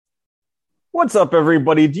What's up,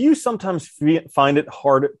 everybody? Do you sometimes find it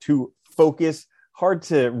hard to focus, hard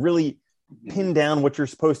to really pin down what you're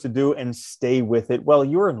supposed to do and stay with it? Well,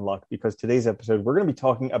 you're in luck because today's episode, we're going to be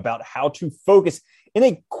talking about how to focus in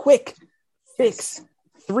a quick fix.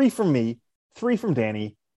 3 from me, 3 from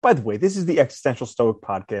Danny. By the way, this is the Existential Stoic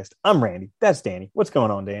Podcast. I'm Randy. That's Danny. What's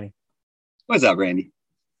going on, Danny? What's up, Randy?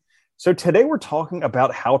 So today we're talking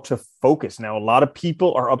about how to focus. Now, a lot of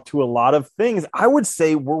people are up to a lot of things. I would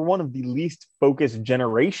say we're one of the least focused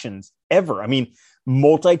generations ever. I mean,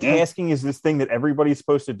 multitasking is this thing that everybody's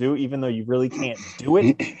supposed to do, even though you really can't do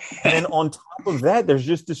it. And then on top of that, there's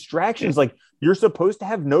just distractions. Like you're supposed to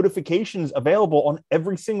have notifications available on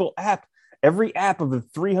every single app, every app of the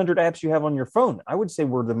 300 apps you have on your phone. I would say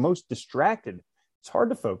we're the most distracted. It's hard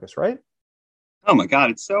to focus, right? Oh my God,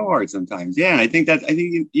 it's so hard sometimes. Yeah, and I think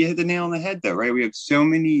you hit the nail on the head though, right? We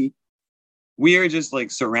are just like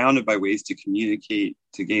surrounded by ways to communicate,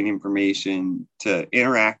 to gain information, to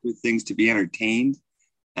interact with things, to be entertained.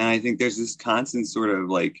 And I think there's this constant sort of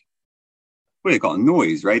like, what do they call it?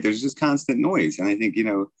 Noise, right? There's just constant noise. And I think,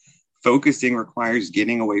 focusing requires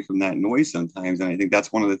getting away from that noise sometimes. And I think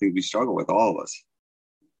that's one of the things we struggle with, all of us.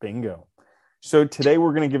 Bingo. So today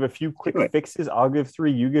we're going to give a few quick fixes. I'll give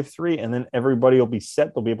 3, you give 3, and then everybody will be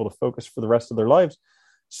set. They'll be able to focus for the rest of their lives.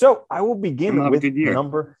 So I will begin with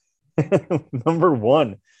number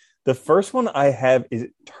 1. The first one I have is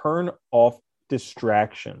turn off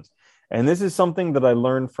distractions. And this is something that I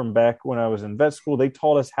learned from back when I was in vet school. They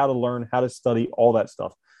taught us how to learn, how to study, all that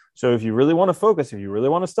stuff. So if you really want to focus, if you really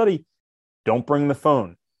want to study, don't bring the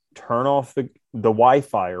phone. Turn off the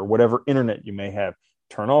Wi-Fi or whatever internet you may have.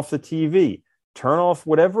 Turn off the TV. Turn off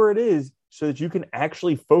whatever it is so that you can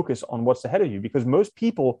actually focus on what's ahead of you. Because most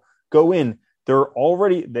people go in, you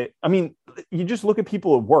just look at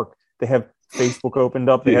people at work. They have Facebook opened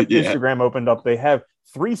up. They have Instagram opened up. They have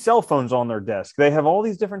 3 cell phones on their desk. They have all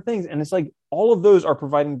these different things. And it's like all of those are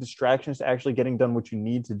providing distractions to actually getting done what you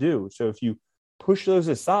need to do. So if you push those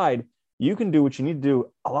aside, you can do what you need to do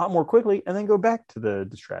a lot more quickly and then go back to the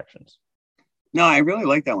distractions. No, I really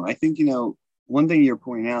like that one. I think, one thing you're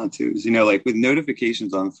pointing out too is, like with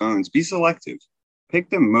notifications on phones, be selective. Pick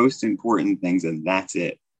the most important things and that's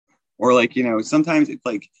it. Or like, sometimes it's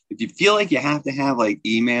like, if you feel like you have to have like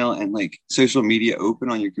email and like social media open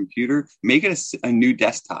on your computer, make it a new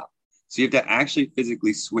desktop. So you have to actually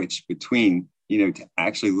physically switch between, to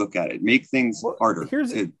actually look at it, make things harder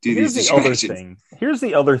to do these distractions. Here's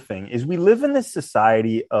the other thing is we live in this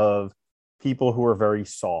society of people who are very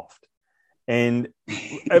soft. And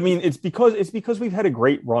I mean, it's because we've had a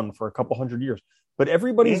great run for a couple hundred years, but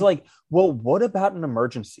everybody's like, well, what about an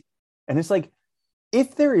emergency? And it's like,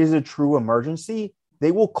 if there is a true emergency,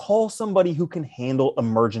 they will call somebody who can handle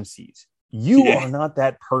emergencies. You are not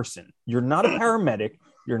that person. You're not a paramedic.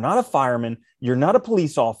 You're not a fireman. You're not a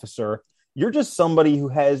police officer. You're just somebody who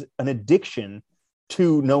has an addiction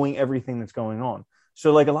to knowing everything that's going on.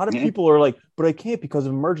 So like a lot of people are like, but I can't because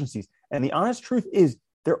of emergencies. And the honest truth is,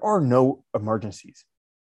 there are no emergencies.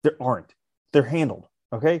 There aren't. They're handled.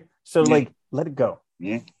 Okay. So like, let it go.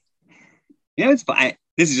 Yeah. It's fine.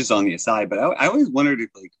 This is just on the aside, but I always wondered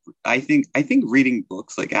if like, I think reading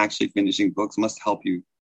books, like actually finishing books must help you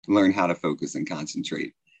learn how to focus and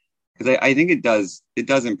concentrate. Because I think it does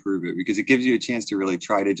improve it because it gives you a chance to really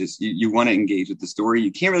try to just, you want to engage with the story.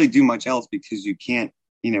 You can't really do much else because you can't,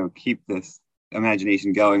 keep this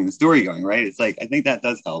imagination going, the story going, right? It's like, I think that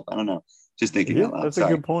does help. I don't know. Just thinking out loud. That's a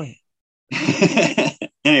good point.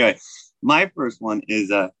 Anyway, my first one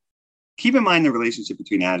is keep in mind the relationship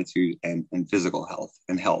between attitude and physical health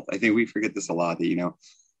and health. I think we forget this a lot that,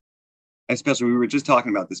 especially we were just talking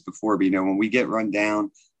about this before, but, when we get run down,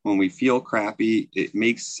 when we feel crappy, it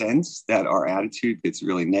makes sense that our attitude gets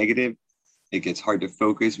really negative. It gets hard to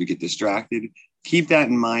focus. We get distracted. Keep that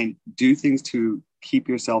in mind. Do things to keep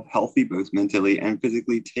yourself healthy, both mentally and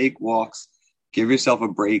physically. Take walks. Give yourself a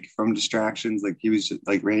break from distractions,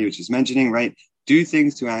 like Randy was just mentioning, right? Do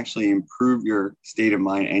things to actually improve your state of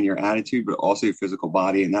mind and your attitude, but also your physical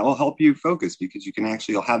body. And that will help you focus because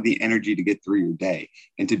you'll have the energy to get through your day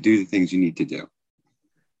and to do the things you need to do.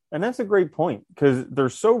 And that's a great point because they're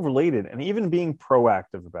so related and even being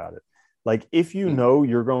proactive about it. Like if you know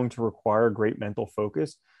you're going to require great mental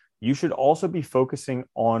focus, you should also be focusing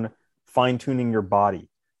on fine-tuning your body.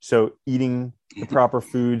 So eating the proper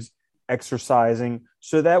foods, exercising,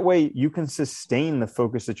 so that way you can sustain the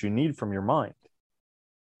focus that you need from your mind.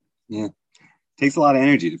 Yeah. Takes a lot of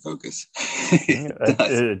energy to focus.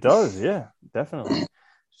 It does. Yeah, definitely.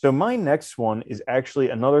 So my next one is actually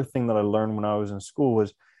another thing that I learned when I was in school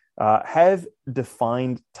was have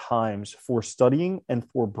defined times for studying and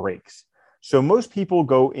for breaks. So most people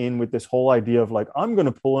go in with this whole idea of like, I'm going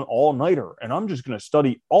to pull an all-nighter and I'm just going to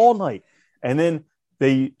study all night. And then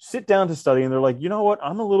they sit down to study and they're like, you know what?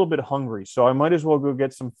 I'm a little bit hungry, so I might as well go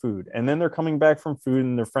get some food. And then they're coming back from food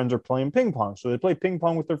and their friends are playing ping pong. So they play ping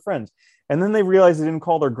pong with their friends. And then they realize they didn't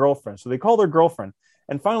call their girlfriend. So they call their girlfriend.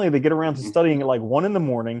 And finally they get around to studying at like 1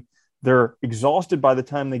 a.m. They're exhausted by the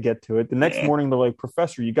time they get to it. The next morning they're like,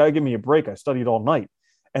 Professor, you got to give me a break. I studied all night.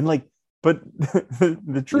 And like, but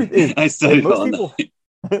the truth is, I studied all night.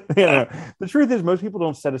 The truth is most people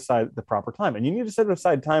don't set aside the proper time, and you need to set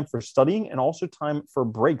aside time for studying and also time for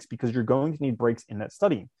breaks, because you're going to need breaks in that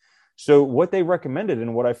studying. So what they recommended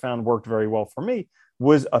and what I found worked very well for me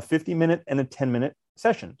was a 50-minute and a 10-minute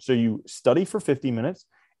session. So you study for 50 minutes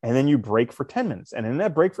and then you break for 10 minutes. And in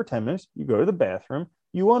that break for 10 minutes, you go to the bathroom,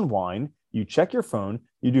 you unwind, you check your phone,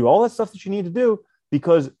 you do all that stuff that you need to do,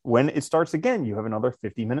 because when it starts again, you have another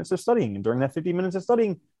 50 minutes of studying. And during that 50 minutes of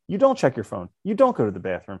studying, you don't check your phone. You don't go to the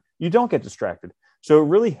bathroom. You don't get distracted. So it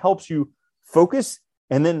really helps you focus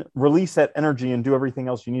and then release that energy and do everything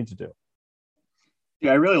else you need to do.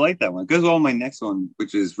 Yeah, I really like that one. It goes well with my next one,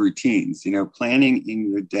 which is routines, planning in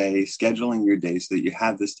your day, scheduling your day so that you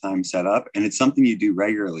have this time set up and it's something you do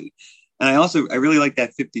regularly. And I really like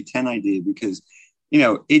that 50-10 idea because,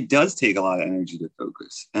 it does take a lot of energy to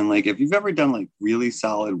focus. And like, if you've ever done like really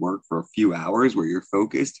solid work for a few hours where you're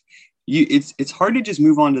focused, it's hard to just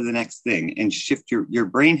move on to the next thing and shift your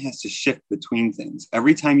brain has to shift between things.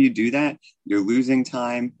 Every time you do that, you're losing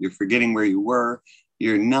time, you're forgetting where you were,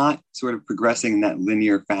 you're not sort of progressing in that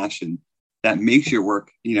linear fashion that makes your work,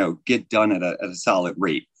 get done at a solid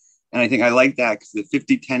rate. And I think I like that because the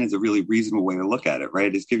 50-10 is a really reasonable way to look at it,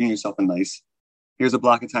 right? It's giving yourself here's a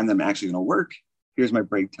block of time that I'm actually going to work. Here's my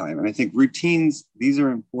break time. And I think routines, these are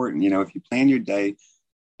important. If you plan your day,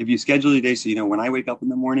 if you schedule your day, so, when I wake up in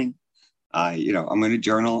the morning, I'm going to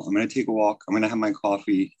journal, I'm going to take a walk, I'm going to have my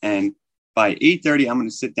coffee. And by 8:30, I'm going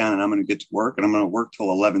to sit down and I'm going to get to work and I'm going to work till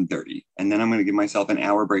 11:30. And then I'm going to give myself an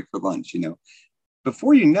hour break for lunch,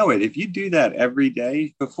 Before you know it, if you do that every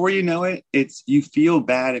day, before you know it, you feel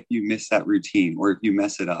bad if you miss that routine or if you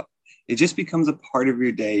mess it up. It just becomes a part of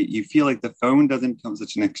your day. You feel like the phone doesn't become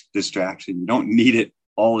such a distraction. You don't need it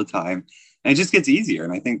all the time. And it just gets easier.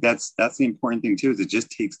 And I think that's the important thing too, is it just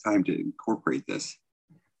takes time to incorporate this.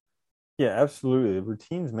 Yeah, absolutely. The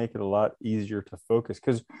routines make it a lot easier to focus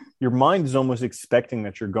because your mind is almost expecting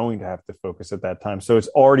that you're going to have to focus at that time. So it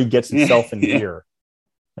already gets itself in gear.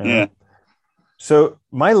 Yeah. So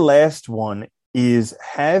my last one is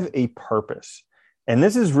have a purpose. And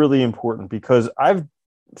this is really important because I've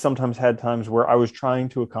sometimes had times where I was trying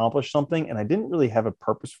to accomplish something and I didn't really have a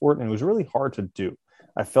purpose for it. And it was really hard to do.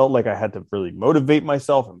 I felt like I had to really motivate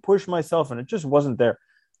myself and push myself and it just wasn't there.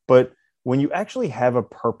 But when you actually have a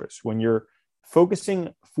purpose, when you're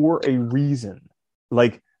focusing for a reason,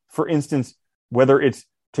 like for instance, whether it's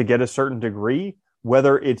to get a certain degree,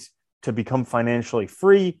 whether it's to become financially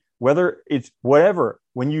free, whether it's whatever,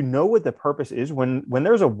 when you know what the purpose is, when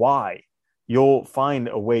there's a why, you'll find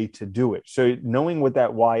a way to do it. So knowing what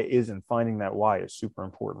that why is and finding that why is super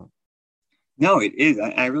important. No, it is.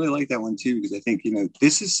 I really like that one too, because I think,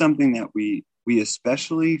 this is something that we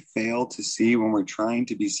especially fail to see when we're trying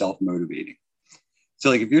to be self-motivating. So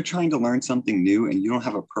like, if you're trying to learn something new and you don't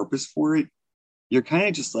have a purpose for it, you're kind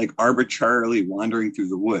of just like arbitrarily wandering through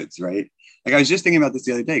the woods, right? Like I was just thinking about this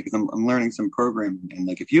the other day because I'm learning some programming. And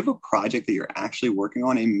like, if you have a project that you're actually working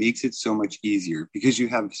on, it makes it so much easier because you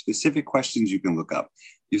have specific questions you can look up.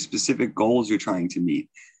 You have specific goals you're trying to meet,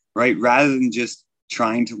 right? Rather than just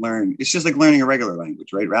trying to learn, it's just like learning a regular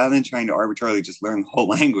language, right? Rather than trying to arbitrarily just learn the whole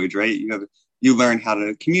language, right? You learn how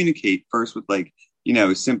to communicate first with like,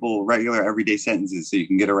 simple, regular, everyday sentences so you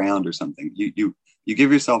can get around or something. You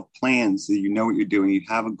give yourself plans so you know what you're doing. You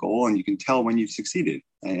have a goal and you can tell when you've succeeded.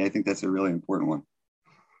 I think that's a really important one.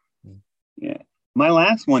 Yeah. My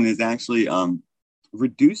last one is actually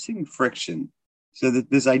reducing friction. So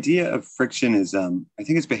that this idea of friction is, I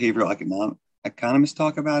think it's behavioral economists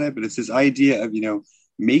talk about it, but it's this idea of,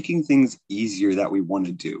 making things easier that we want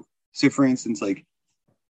to do. So for instance, like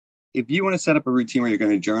if you want to set up a routine where you're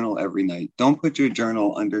going to journal every night, don't put your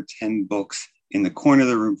journal under 10 books in the corner of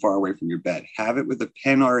the room far away from your bed. Have it with a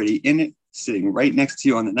pen already in it, sitting right next to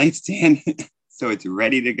you on the nightstand. So it's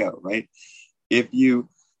ready to go, right? If you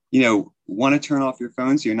want to turn off your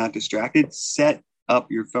phone so you're not distracted, set up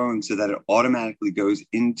your phone so that it automatically goes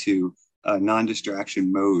into a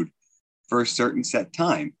non-distraction mode for a certain set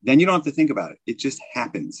time. Then you don't have to think about it. It just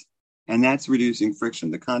happens. And that's reducing friction.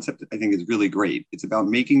 The concept, I think, is really great. It's about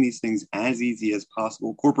making these things as easy as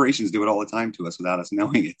possible. Corporations do it all the time to us without us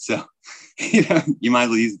knowing it. So, you might as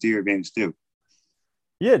well use it to your advantage too.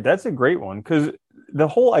 Yeah, that's a great one because the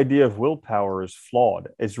whole idea of willpower is flawed.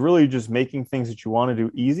 It's really just making things that you want to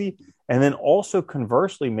do easy, and then also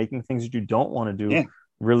conversely making things that you don't want to do Yeah.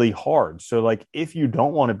 really hard. So, like, if you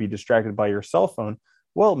don't want to be distracted by your cell phone,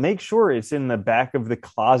 well, make sure it's in the back of the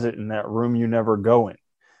closet in that room you never go in.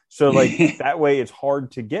 So, like, that way it's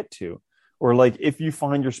hard to get to. Or, like, if you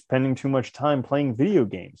find you're spending too much time playing video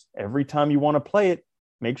games, every time you want to play it,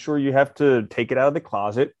 make sure you have to take it out of the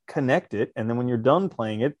closet, connect it, and then when you're done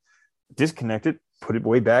playing it, disconnect it, put it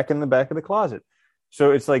way back in the back of the closet.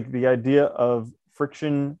 So it's like the idea of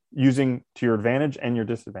friction using to your advantage and your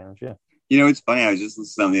disadvantage. Yeah. It's funny. I was just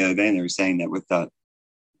listening to them the other day, and they were saying that with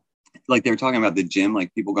like they were talking about the gym,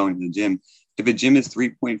 like people going to the gym. If a gym is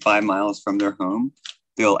 3.5 miles from their home,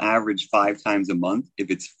 they'll average 5 times a month.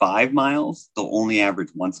 If it's 5 miles, they'll only average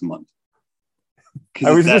once a month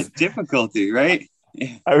because it's that difficulty, right?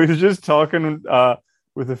 Yeah. I was just talking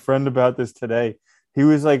with a friend about this today. He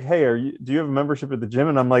was like, "Hey, do you have a membership at the gym?"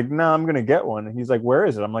 And I'm like, "No, I'm going to get one." And he's like, "Where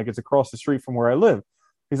is it?" I'm like, "It's across the street from where I live."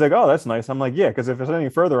 He's like, "Oh, that's nice." I'm like, "Yeah, because if it's any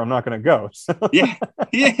further, I'm not going to go." So. Yeah.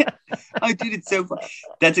 Oh, dude, it's so fun.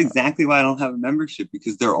 That's exactly why I don't have a membership,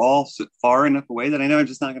 because they're all so far enough away that I know I'm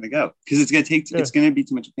just not going to go because it's going to take. It's going to be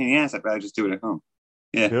too much of a pain in the ass. I'd rather just do it at home.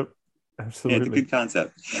 Yeah. Yep. Absolutely. Yeah, it's a good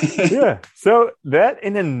concept. Yeah. So that,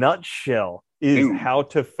 in a nutshell, is how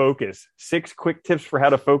to focus. 6 quick tips for how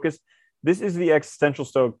to focus. This is the Existential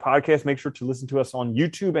Stoic podcast. Make sure to listen to us on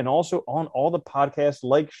YouTube and also on all the podcasts.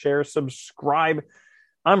 Like, share, subscribe.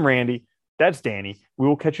 I'm Randy. That's Danny. We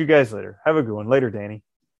will catch you guys later. Have a good one. Later, Danny.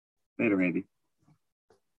 Later, Randy.